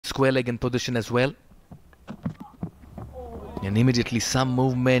square leg in position as well. And immediately some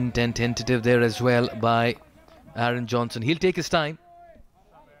movement and tentative there as well by Aaron Johnson. He'll take his time.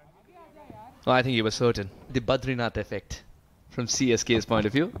 Oh, I think he was certain. The Badrinath effect from CSK's point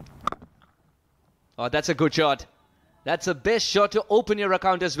of view. Oh, that's a good shot. That's the best shot to open your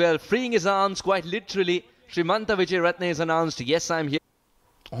account as well. Freeing his arms quite literally. Srimanta Vijayaratne has announced, yes, I'm here.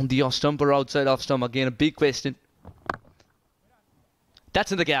 On the off stump or outside off stump. Again, a big question.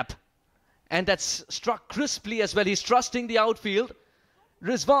 That's in the gap. And that's struck crisply as well. He's trusting the outfield.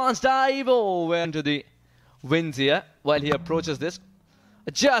 Rizwan's dive over into the winds here while he approaches this.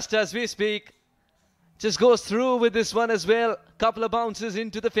 Just as we speak. Just goes through with this one as well. Couple of bounces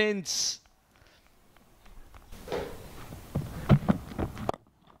into the fence.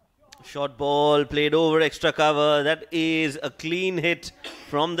 Short ball played over extra cover. That is a clean hit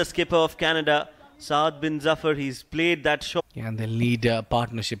from the skipper of Canada, Saad bin Zafar. He's played that shot. Yeah, and they lead a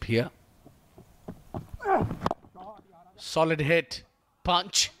partnership here. Solid hit.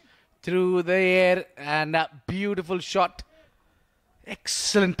 Punch through the air and a beautiful shot.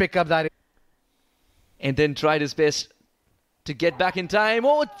 Excellent pickup that. And then tried his best to get back in time.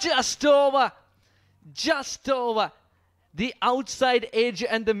 Oh, just over. Just over. The outside edge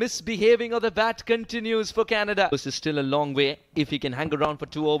and the misbehaving of the bat continues for Canada. This is still a long way if he can hang around for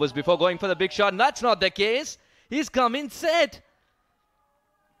 2 overs before going for the big shot. And that's not the case. He's come in set.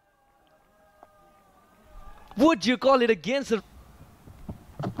 Would you call it against the...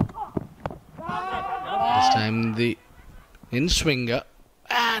 This time the in-swinger.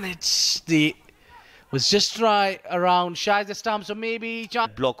 And it's the... was just try around shy the stump, so maybe...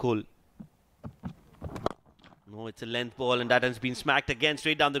 Block hole. No, it's a length ball and that has been smacked again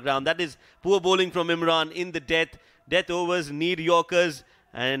straight down the ground. That is poor bowling from Imran in the death. Death overs need Yorkers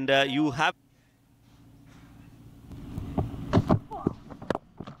and you have...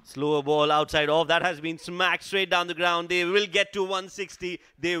 Slower ball outside off. That has been smacked straight down the ground. They will get to 160.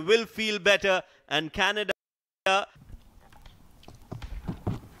 They will feel better. And Canada...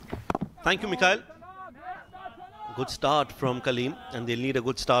 Thank you, Mikhail. Good start from Kaleem. And they'll need a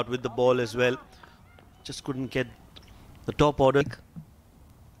good start with the ball as well. Just couldn't get the top order.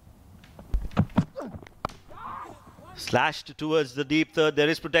 Slashed towards the deep third. There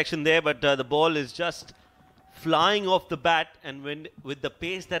is protection there, but the ball is just flying off the bat. And when with the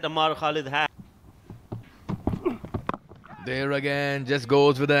pace that Amar Khalid had. There again, just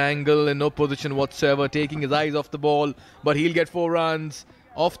goes with the angle in no position whatsoever, taking his eyes off the ball. But he'll get 4 runs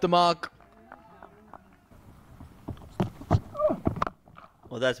off the mark.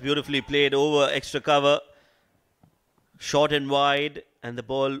 Oh, that's beautifully played over extra cover. Short and wide. And the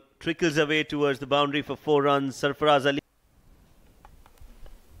ball trickles away towards the boundary for 4 runs. Sarfaraz Ali.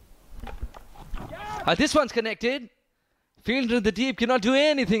 This one's connected. Fielder in the deep cannot do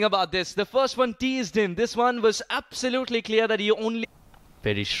anything about this. The first one teased him. This one was absolutely clear that he only...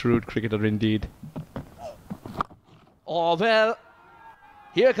 Very shrewd cricketer indeed. Oh, well.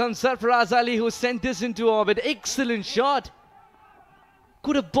 Here comes Sarfaraz Ali who sent this into orbit. Excellent shot.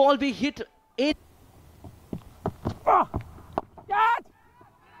 Could a ball be hit in?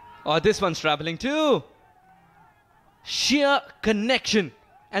 Oh, this one's traveling too. Sheer connection.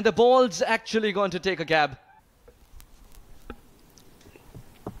 And the ball's actually going to take a cab.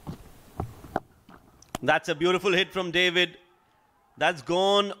 That's a beautiful hit from David. That's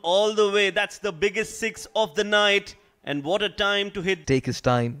gone all the way. That's the biggest 6 of the night. And what a time to hit. Take his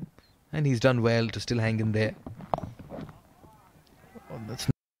time. And he's done well to still hang in there. Oh, that's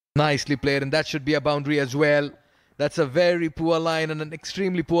nicely played, and that should be a boundary as well. That's a very poor line and an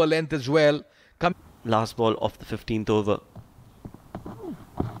extremely poor length as well. Last ball of the 15th over.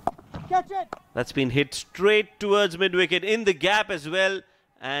 Catch it. That's been hit straight towards mid-wicket in the gap as well.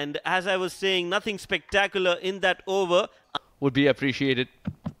 And as I was saying, nothing spectacular in that over. Would be appreciated.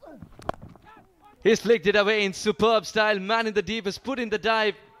 He's flicked it away in superb style. Man in the deep has put in the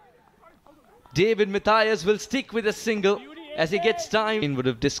dive. David Matthias will stick with a single. As he gets time, he would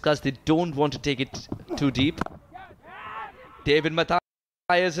have discussed they don't want to take it too deep. David Matthias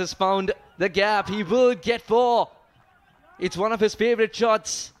has found the gap. He will get 4. It's one of his favourite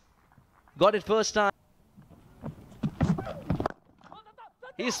shots. Got it first time.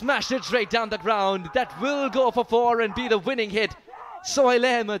 He smashed it straight down the ground. That will go for 4 and be the winning hit. Sohail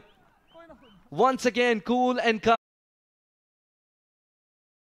Ahmed once again cool and calm.